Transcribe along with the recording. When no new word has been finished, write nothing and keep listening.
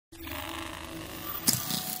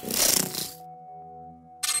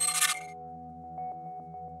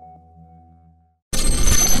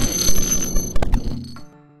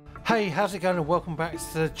Hey, how's it going and welcome back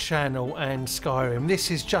to the channel and Skyrim. This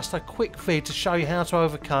is just a quick vid to show you how to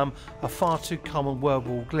overcome a far too common word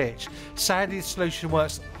wall glitch. Sadly, the solution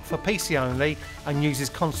works for PC only and uses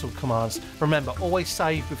console commands. Remember, always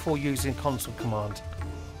save before using console command.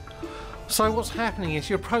 So what's happening is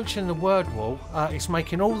you're approaching the word wall, it's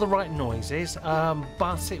making all the right noises,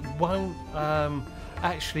 but it won't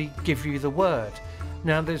actually give you the word.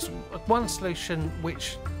 Now there's one solution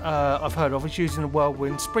which I've heard of is using a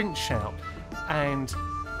whirlwind sprint shout and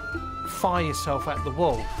fire yourself at the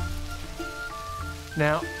wall.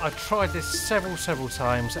 Now I've tried this several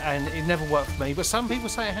times and it never worked for me, but some people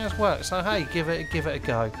say it has worked, so hey, give it a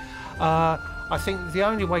go. I think the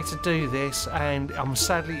only way to do this, and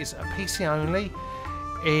sadly it's a PC only,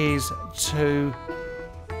 is to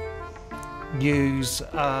use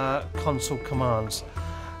console commands.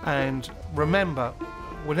 And remember,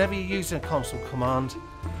 whenever you're using a console command,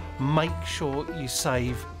 make sure you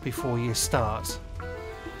save before you start.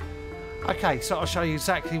 Okay, so I'll show you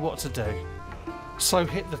exactly what to do. So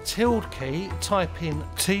hit the tilde key, type in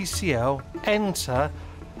TCL, enter,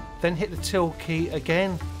 then hit the tilde key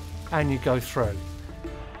again, and you go through.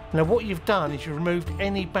 Now what you've done is you've removed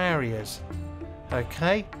any barriers.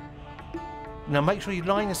 Okay? Now make sure you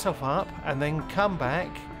line yourself up and then come back.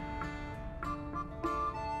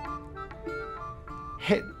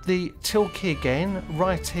 Hit the tilde key again,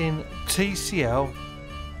 write in TCL,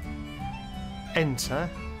 enter,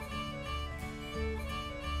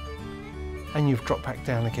 and you've dropped back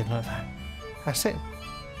down again like that. That's it.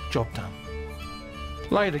 Job done.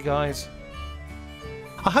 Later, guys.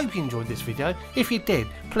 I hope you enjoyed this video. If you did,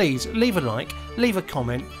 please leave a like, leave a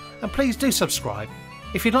comment, and please do subscribe.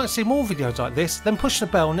 If you'd like to see more videos like this, then push the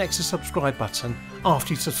bell next to the subscribe button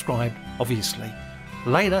after you subscribe, obviously.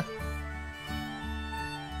 Later.